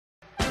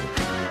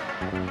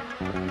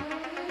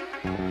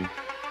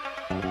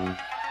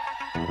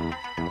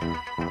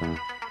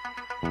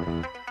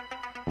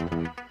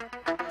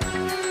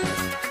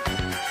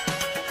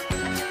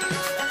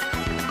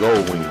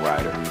Goldwing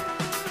Rider,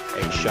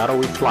 a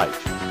shadowy flight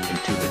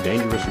into the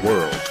dangerous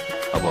world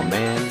of a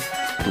man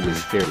who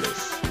is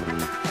fearless,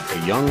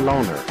 a young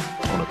loner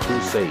on a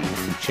crusade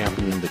to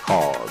champion the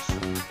cause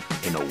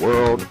in a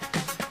world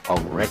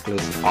of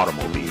reckless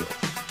automobiles.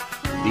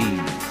 These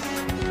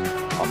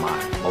are my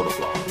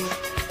motovlogs.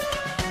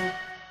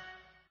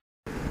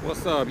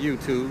 What's up,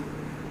 YouTube?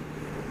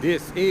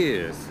 This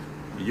is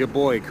your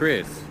boy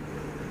Chris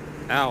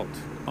out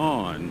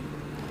on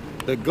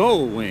the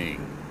Goldwing.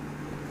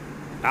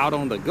 Out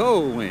on the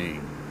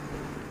Goldwing.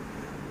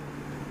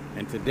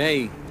 And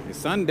today is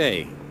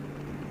Sunday,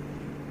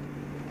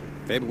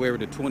 February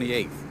the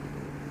 28th.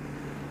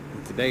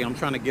 And today I'm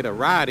trying to get a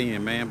ride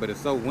in, man, but it's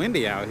so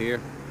windy out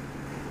here.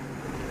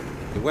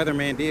 The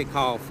weatherman did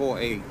call for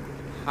a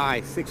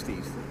high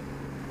 60s,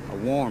 a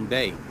warm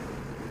day,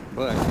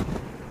 but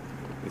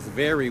it's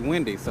very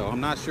windy, so I'm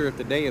not sure if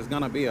today is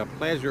gonna be a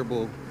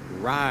pleasurable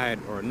ride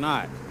or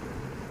not.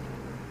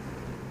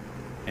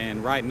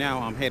 And right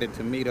now I'm headed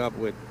to meet up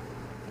with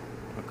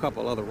a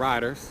couple other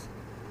riders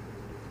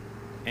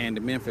and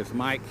the Memphis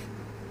Mike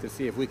to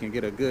see if we can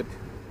get a good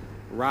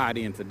ride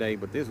in today.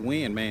 But this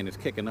wind, man, is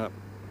kicking up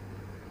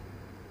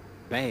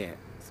bad.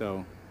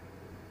 So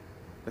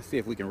let's see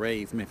if we can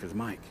raise Memphis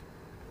Mike.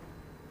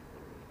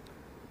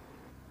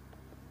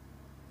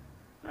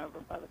 Over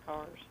by the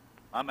cars.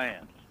 My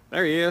man.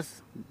 There he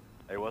is.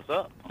 Hey, what's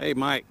up? Hey,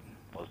 Mike.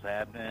 What's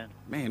happening?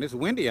 Man, it's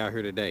windy out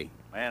here today.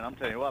 Man, I'm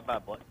telling you what,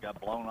 about got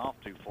blown off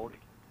 240.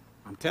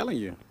 I'm telling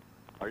you.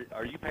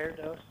 Are you paired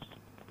to us?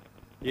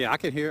 Yeah, I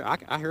can hear.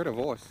 I heard a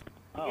voice.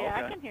 Oh, Yeah,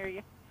 okay. I can hear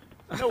you.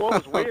 You know what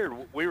was weird?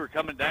 We were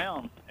coming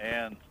down,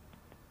 and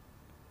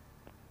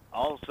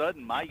all of a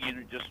sudden, my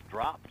unit just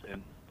dropped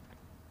and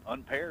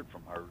unpaired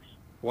from hers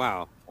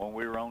Wow. when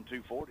we were on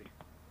 240.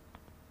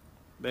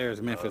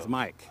 There's Memphis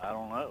Mike. I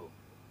don't know.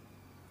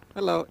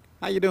 Hello.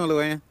 How you doing,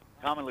 Luann?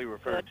 Commonly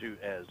referred to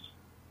as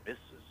Mrs.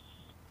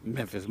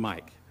 Memphis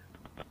Mike.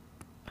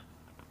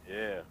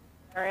 Yeah.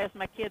 Or as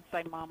my kids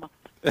say, Mama.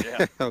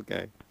 Yeah.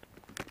 Okay.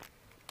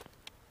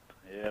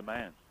 Yeah,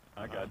 man.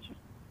 I got you.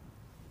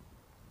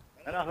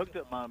 And I hooked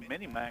up my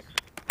Mini Max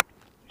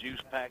juice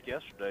pack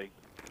yesterday.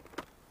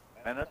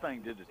 Man, that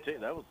thing did the tick.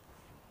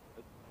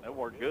 That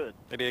worked good.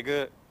 It did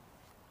good?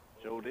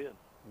 Sure did.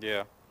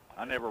 Yeah.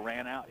 I never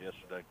ran out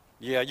yesterday.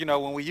 Yeah, you know,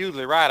 when we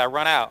usually ride, I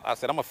run out. I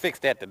said, I'm going to fix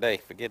that today.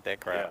 Forget that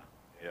crap.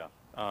 Yeah.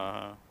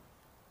 Uh-huh.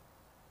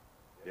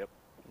 Yep.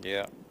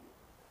 Yeah.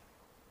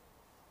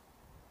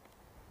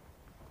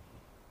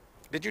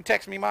 Did you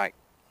text me, Mike?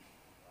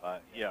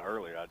 Yeah,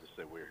 earlier I just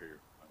said we're here.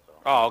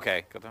 That's all. Oh,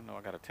 okay. Because I know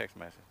I got a text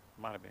message.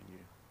 Might have been you.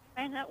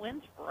 Man, that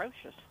wind's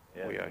ferocious.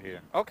 Yeah, We are here.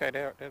 Okay,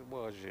 that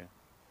was you.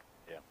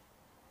 Yeah.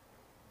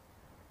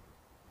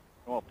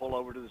 You want to pull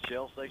over to the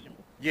Shell station?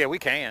 Yeah, we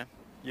can.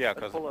 Yeah, Let's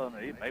because, pull over.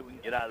 Maybe we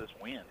can get out of this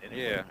wind.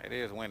 Anyway. yeah, it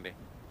is windy.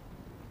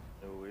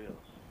 So it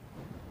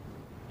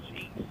is.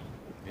 Jeez.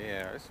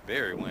 Yeah, it's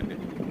very windy.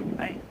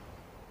 Man.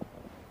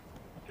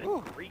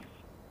 Whew. Good grief.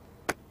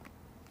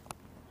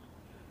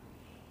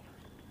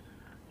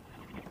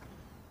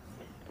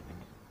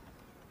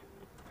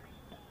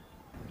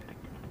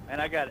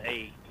 And I got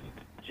a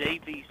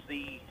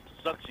JVC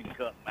suction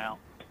cup mount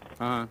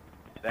Uh-huh.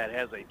 that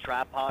has a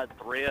tripod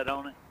thread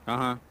on it.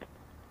 Uh-huh.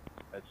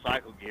 At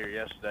Cycle Gear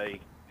yesterday.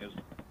 It was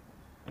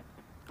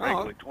Oh.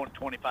 regularly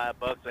 25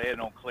 bucks. They had it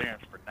on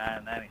clearance for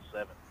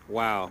 $9.97.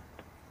 Wow.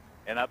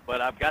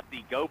 But I've got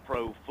the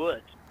GoPro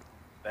foot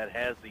that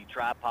has the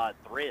tripod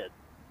thread.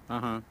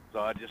 Uh-huh. So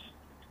I just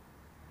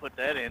put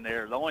that in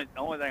there. The only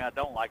thing I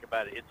don't like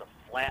about it, it's a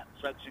flat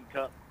suction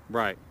cup.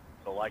 Right.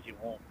 So like it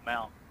won't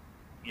mount,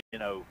 you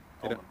know,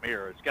 on the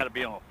mirror. It's got to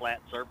be on a flat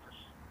surface.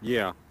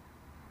 Yeah.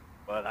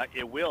 But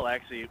it will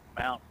actually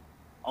mount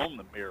on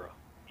the mirror.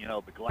 You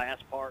know, the glass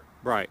part.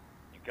 Right.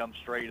 It comes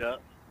straight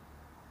up.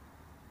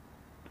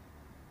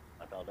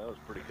 I thought that was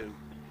pretty cool.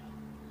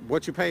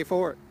 What you pay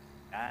for it?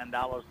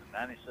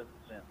 $9.97.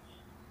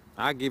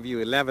 I'll give you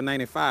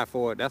 $11.95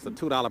 for it. That's a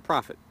 $2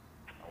 profit.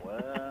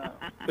 Well,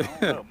 I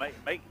don't know.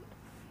 Make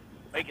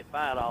it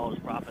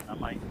 $5 profit. I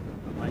might.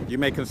 You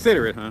may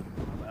consider it, huh?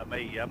 I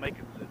may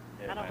consider.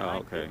 I don't Oh, like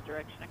okay. this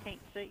direction. I can't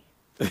see.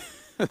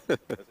 That's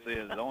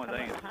it. The only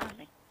thing is, Behind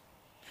me.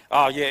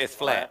 Oh, yeah, it's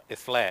flat.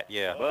 It's flat,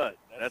 yeah. but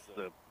that's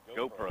the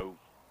GoPro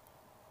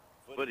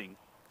footing,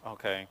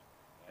 Okay.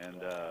 and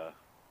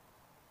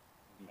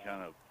you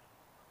kind of.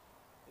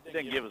 It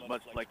doesn't give as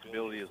much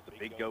flexibility as the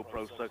big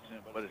GoPro suction,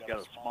 but it's got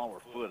a smaller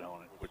foot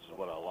on it, which is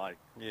what I like.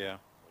 Yeah.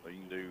 So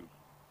you can do.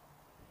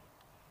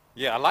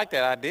 Yeah, I like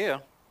that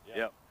idea.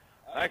 Yep.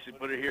 I actually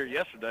put it here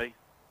yesterday.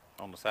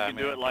 On the You side can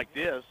do mirror. it like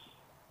this,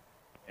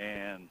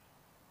 and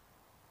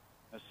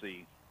let's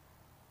see.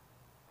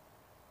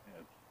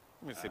 Yeah,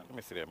 Let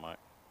me see that, Mike.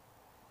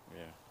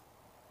 Yeah.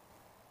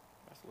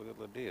 That's a good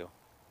little deal.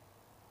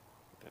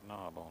 Put that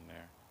knob on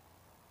there.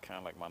 Kind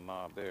of like my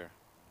knob there,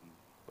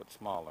 but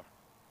smaller.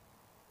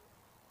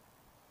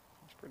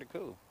 It's pretty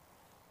cool.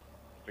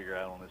 Figure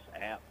out on this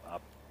app I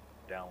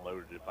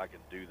downloaded if I can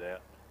do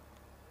that.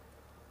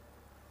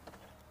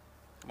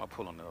 I'm gonna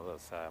pull on the other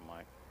side,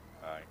 Mike.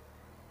 All right.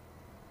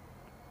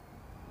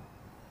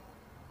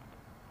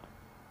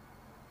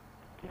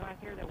 Do I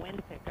hear the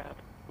wind pick up?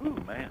 Ooh,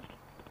 man.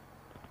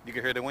 You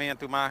can hear the wind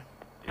through mine?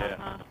 Yeah.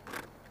 Uh-huh.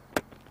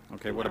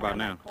 Okay, what about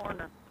now?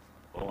 Corner.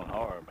 Blowing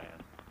hard, man.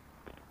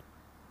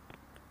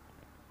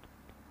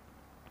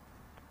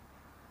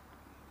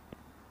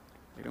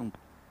 They don't.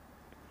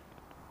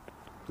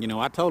 You know,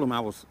 I told him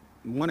I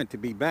wanted to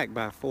be back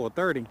by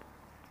 4:30.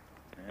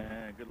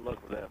 Yeah, good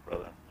luck with that,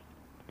 brother.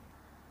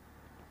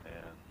 And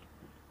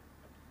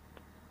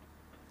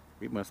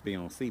We must be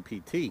on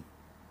CPT.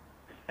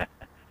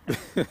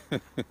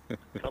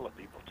 color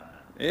people time.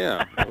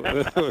 Yeah,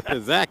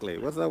 exactly.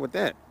 What's up with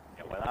that?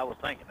 Yeah, well, I was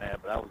thinking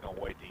that, but I was gonna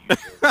wait till you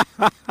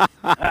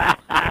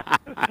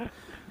did.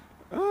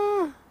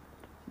 Oh,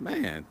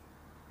 man.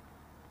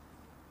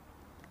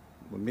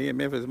 When me and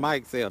Memphis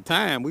Mike say a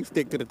time, we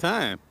stick to the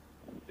time.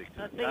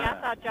 See, I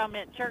thought y'all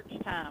meant church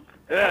time.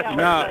 Yeah.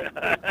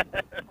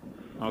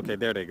 No. Okay,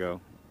 there they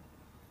go.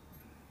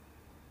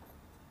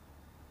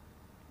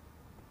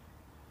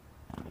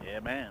 Yeah,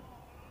 man.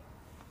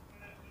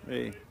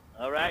 Hey,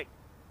 All right.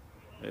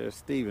 there's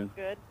Steven.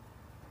 Good.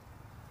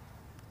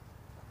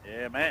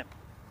 Yeah, man.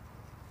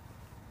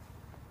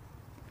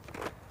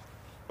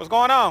 What's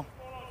going on?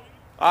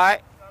 All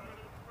right.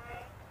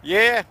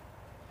 Yeah.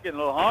 Getting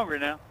a little hungry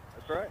now.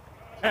 That's right.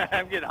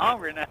 I'm getting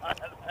hungry now.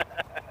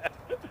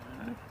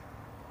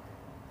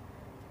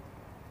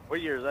 What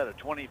year is that? A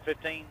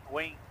 2015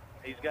 wing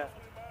he's got?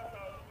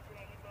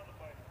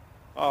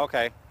 Oh,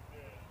 okay. Is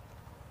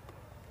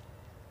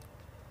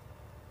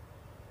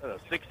that a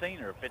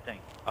 16 or a 15?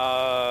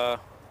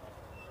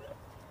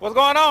 What's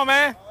going on,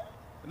 man?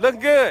 Looking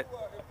good.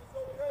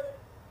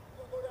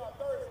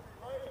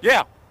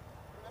 Yeah.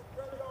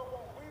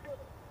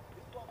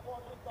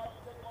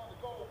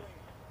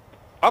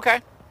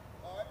 Okay.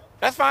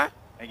 That's fine.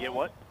 And get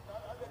what?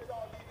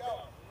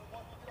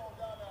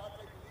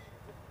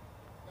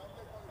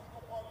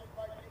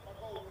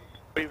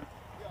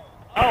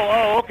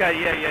 Oh, okay.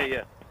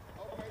 Yeah.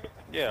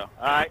 Yeah.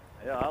 All right.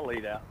 Yeah, I'll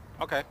lead out.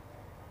 Okay.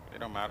 It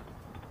don't matter.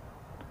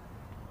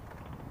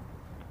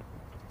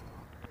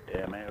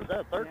 Yeah, man. Was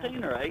that a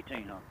 13 or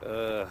 18,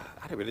 huh?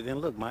 I really didn't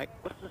look, Mike.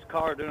 What's this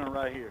car doing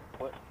right here?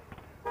 What?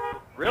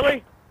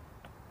 Really?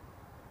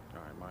 All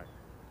right, Mike.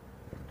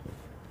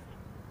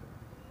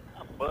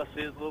 I bust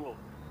his little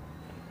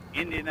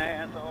Indian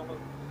ass all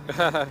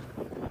over.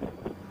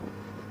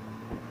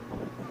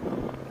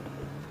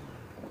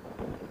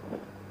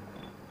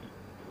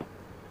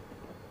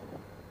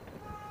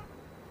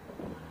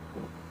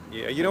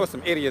 Yeah, you know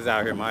some idiots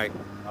out here, Mike.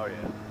 Oh,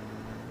 yeah.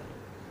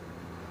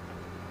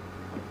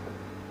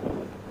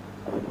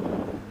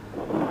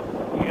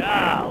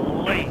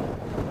 Golly.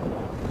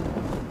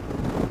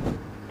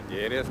 Yeah,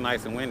 it is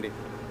nice and windy.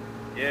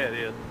 Yeah, it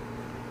is.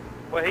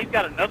 Well, he's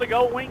got another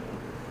Goldwing?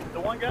 The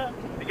one guy?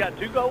 He got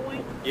two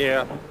Goldwings?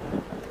 Yeah.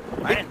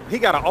 Man. He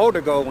got an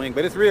older Goldwing,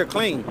 but it's real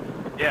clean.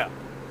 Yeah.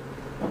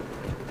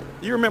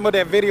 You remember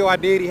that video I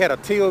did? He had a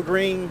teal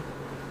green.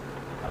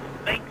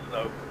 I think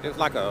so. It was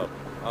like a,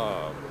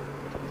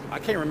 I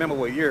can't remember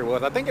what year it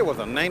was. I think it was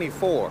a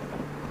 94.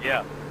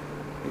 Yeah.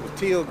 It was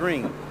teal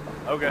green,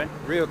 Okay.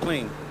 real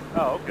clean.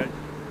 Oh, okay.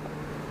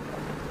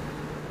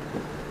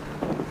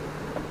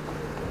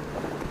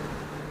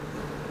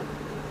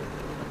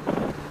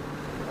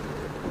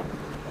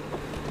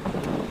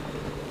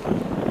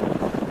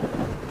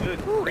 Good.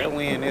 Ooh, that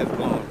wind is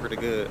blowing pretty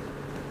good.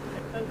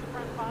 Those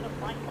front bottom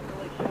lights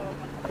really show up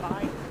on the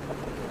side.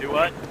 Do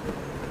what?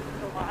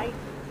 The light,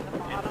 the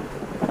bottom.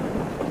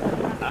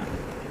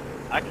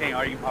 I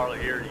can't hardly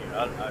hear you.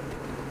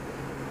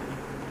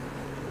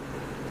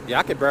 Yeah,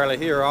 I could barely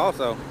hear her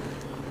also.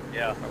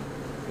 Yeah.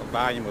 The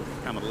volume was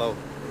kind of low.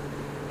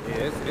 Yeah,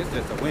 it's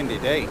just a windy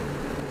day.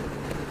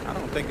 I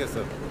don't think it's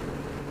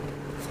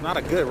not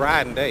a good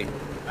riding day.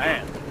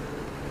 Man.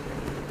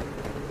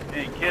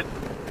 Ain't kidding.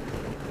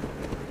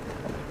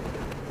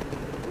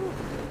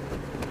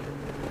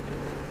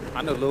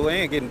 I know Lou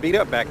Ann getting beat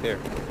up back there.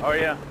 Oh,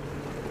 yeah.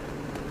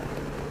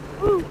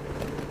 Woo.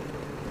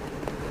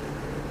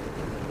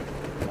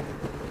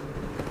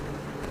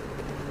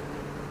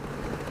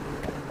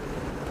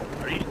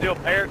 Are you still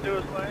paired to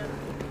us, man?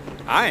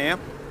 I am.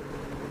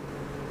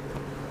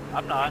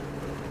 I'm not.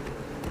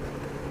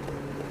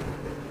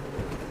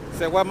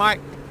 Said what, Mike?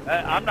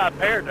 I'm not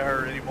paired to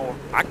her anymore.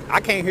 I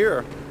can't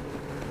hear her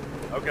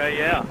Okay,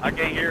 yeah. I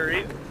can't hear her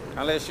either.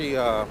 unless she,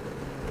 I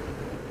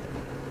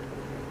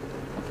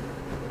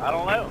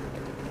don't know.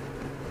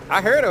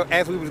 I heard her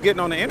as we was getting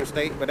on the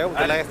interstate, but that was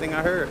the last thing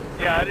I heard.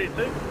 Yeah, I did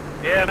too.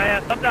 Yeah,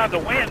 man. Sometimes the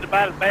wind's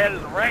about as bad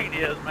as the rain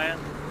is, man.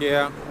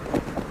 Yeah.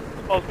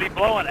 It's supposed to be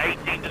blowing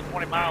 18 to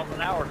 20 miles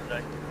an hour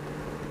today.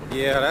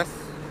 Yeah, that's,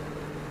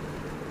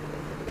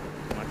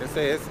 like I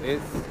say,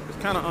 it's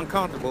kind of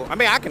uncomfortable. I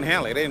mean, I can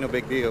handle it. It ain't no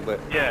big deal, but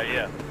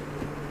Yeah.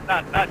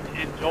 Not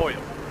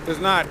enjoyable. it's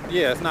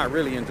not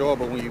really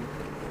enjoyable when you,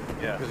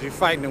 Yeah. because you're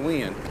fighting the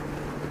wind.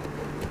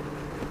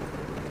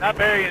 not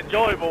very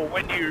enjoyable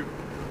when you're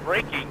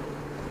breaking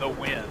the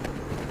wind.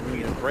 When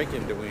you're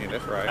breaking the wind,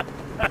 that's right.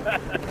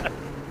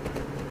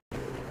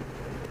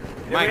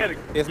 Mike,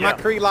 is my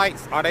Cree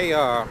lights, are they,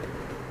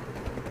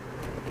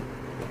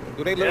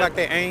 do they look like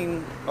they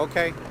aim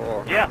okay?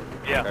 Or? Yeah.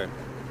 Okay.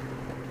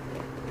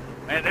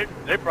 Man,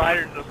 they're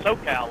brighter than the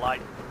SoCal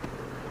lights.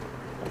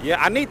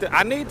 Yeah, I need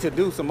to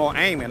do some more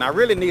aiming. I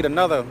really need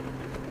another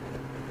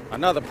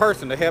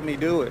person to help me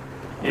do it.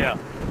 Yeah.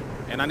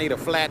 And I need a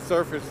flat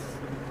surface.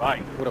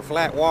 Right. With a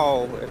flat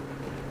wall.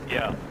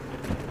 Yeah.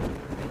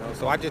 You know,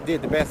 so I just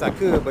did the best I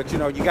could, but you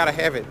know, you gotta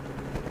have it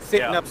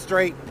sitting up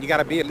straight. You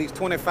gotta be at least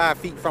 25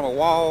 feet from a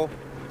wall.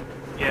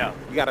 Yeah.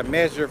 You gotta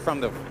measure from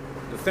the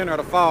center of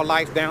the fall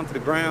lights down to the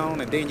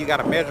ground, and then you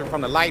gotta measure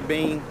from the light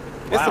beam.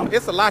 Wow.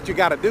 It's a lot you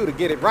gotta do to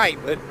get it right,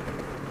 but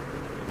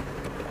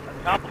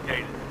That's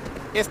complicated.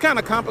 it's kind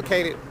of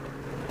complicated.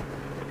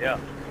 Yeah.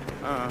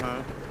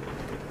 Uh-huh.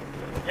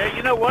 Yeah,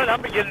 you know what?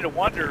 I'm beginning to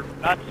wonder,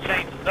 not to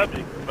change the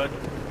subject, but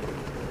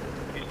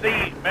you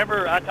see,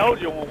 remember I told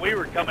you when we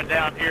were coming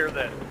down here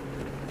that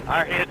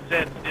our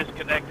headsets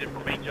disconnected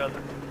from each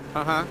other.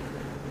 Uh-huh.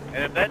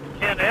 And if that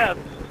 10S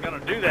is going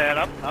to do that,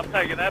 I'm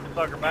taking that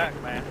sucker back,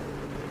 man.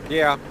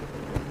 Yeah.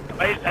 I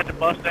may just have to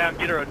bust down and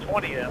get her a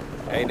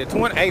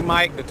 20S. Hey,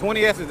 Mike, the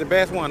 20S is the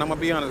best one. I'm going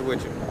to be honest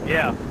with you.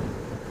 Yeah.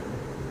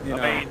 You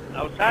know. I mean,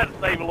 I was trying to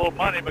save a little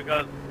money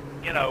because,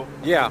 you know.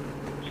 Yeah.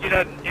 She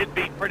doesn't, it'd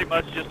be pretty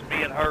much just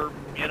me and her,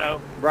 you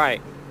know.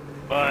 Right.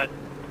 But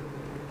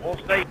we'll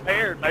stay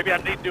paired. Maybe I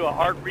need to do a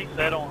hard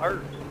reset on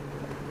hers.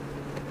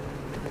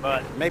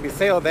 But maybe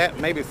sell that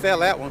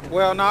one.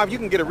 Well, no, if you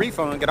can get a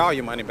refund, get all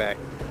your money back.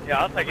 Yeah,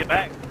 I'll take it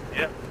back.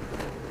 Yeah.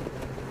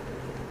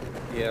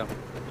 Yeah.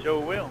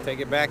 Sure will. Take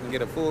it back and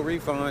get a full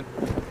refund,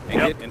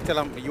 and and tell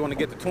them you want to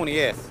get the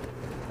 20S.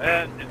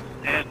 And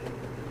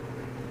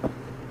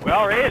we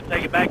already had to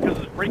take it back because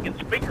the freaking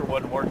speaker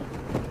wasn't working.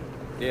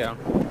 Yeah.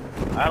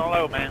 I don't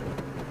know, man.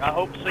 I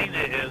hope Cena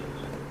is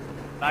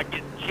not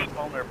getting cheap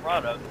on their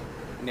product.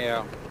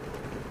 Yeah.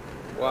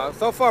 Well,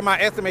 so far my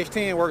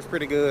SMH10 works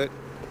pretty good.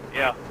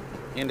 Yeah.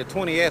 And the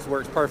 20S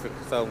works perfect.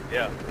 So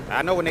yeah.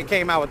 I know when they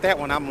came out with that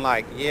one, I'm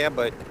like, yeah,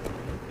 but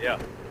yeah.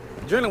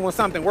 Generally when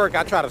something works,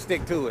 I try to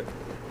stick to it.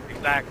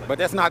 Exactly. But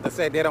that's not to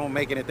say they don't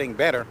make anything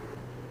better.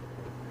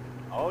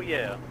 Oh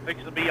yeah,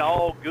 fix to be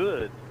all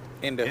good.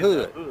 In the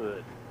hood. The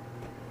hood.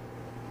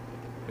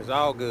 It's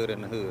all good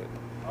in the hood.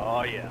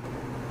 Oh yeah.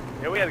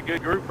 Yeah, we had a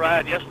good group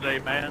ride yesterday,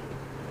 man.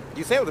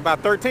 You said it was about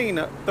 13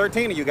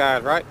 of you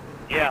guys, right?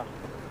 Yeah.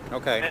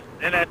 Okay. And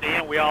then at the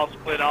end, we all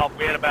split off.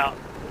 We had about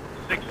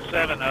 6 or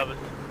 7 of us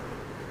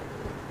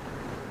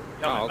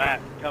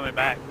coming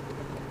back.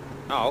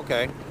 Oh,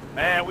 okay.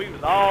 Man, we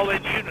was all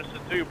in unison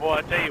too, boy.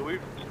 I tell you, we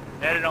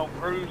had it on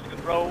cruise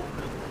control.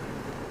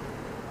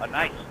 A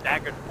nice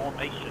staggered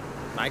formation.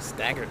 Nice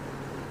staggered.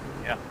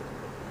 Yeah.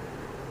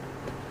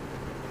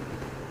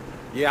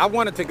 Yeah, I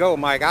wanted to go,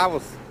 Mike.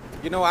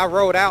 I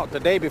rode out the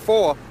day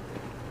before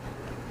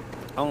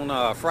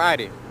on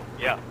Friday.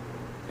 Yeah.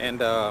 And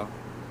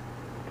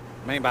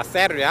man, by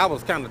Saturday I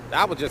was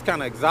just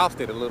kind of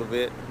exhausted a little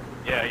bit.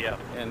 Yeah, yeah.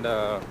 And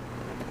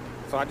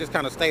so I just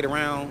kind of stayed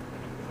around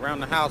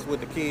the house with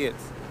the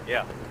kids.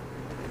 Yeah.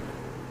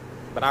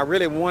 But I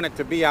really wanted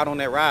to be out on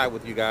that ride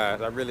with you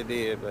guys. I really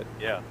did. But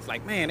yeah, it's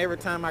like, man, every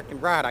time I can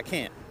ride, I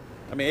can't.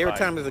 I mean, every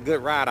time there's a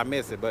good ride, I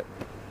miss it. But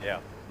yeah,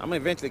 I'm gonna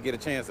eventually get a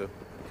chance to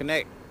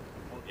connect.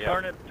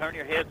 Well, turn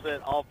your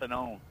headset off and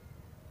on,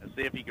 and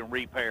see if you can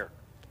repair.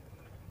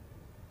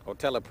 Or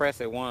tell her press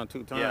it 1 or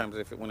 2 times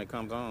when it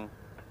comes on.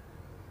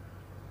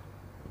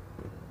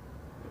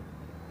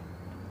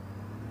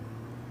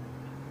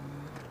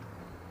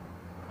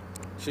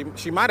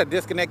 She might have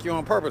disconnected you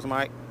on purpose,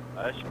 Mike.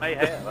 She may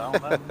have. I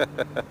don't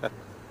know.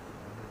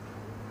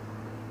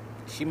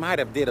 She might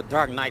have did a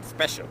Dark Knight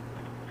special.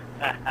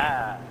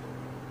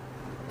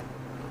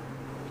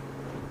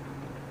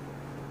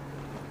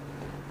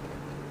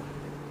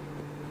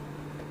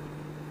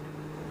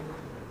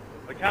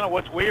 But kind of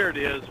what's weird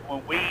is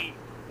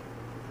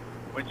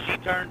when she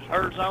turns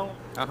hers on,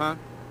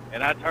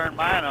 and I turn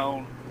mine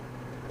on,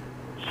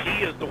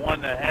 she is the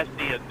one that has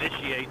to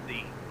initiate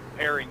the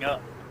pairing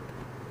up.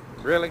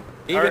 Really?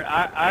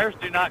 Ours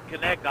do not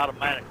connect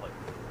automatically.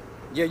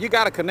 Yeah, you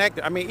got to connect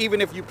it. I mean, even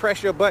if you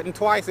press your button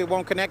twice, it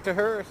won't connect to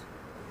hers?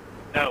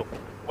 No.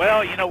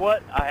 Well, you know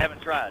what? I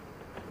haven't tried.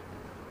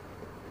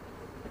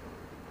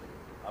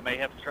 I may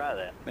have to try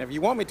that. Now, if you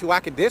want me to,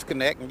 I can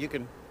disconnect and you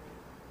can...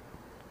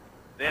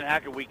 Then how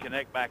can we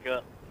connect back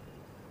up?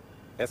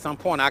 At some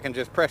point, I can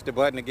just press the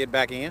button to get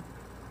back in.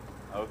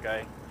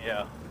 Okay,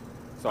 yeah.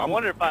 So I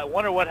wonder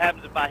what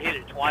happens if I hit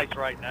it twice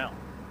right now.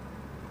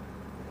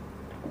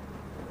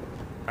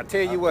 I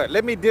tell you what,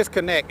 let me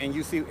disconnect and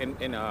you see, and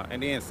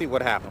then see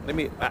what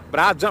happens. But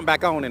I'll jump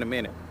back on in a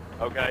minute.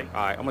 Okay.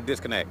 All right, I'm gonna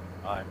disconnect.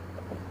 All right.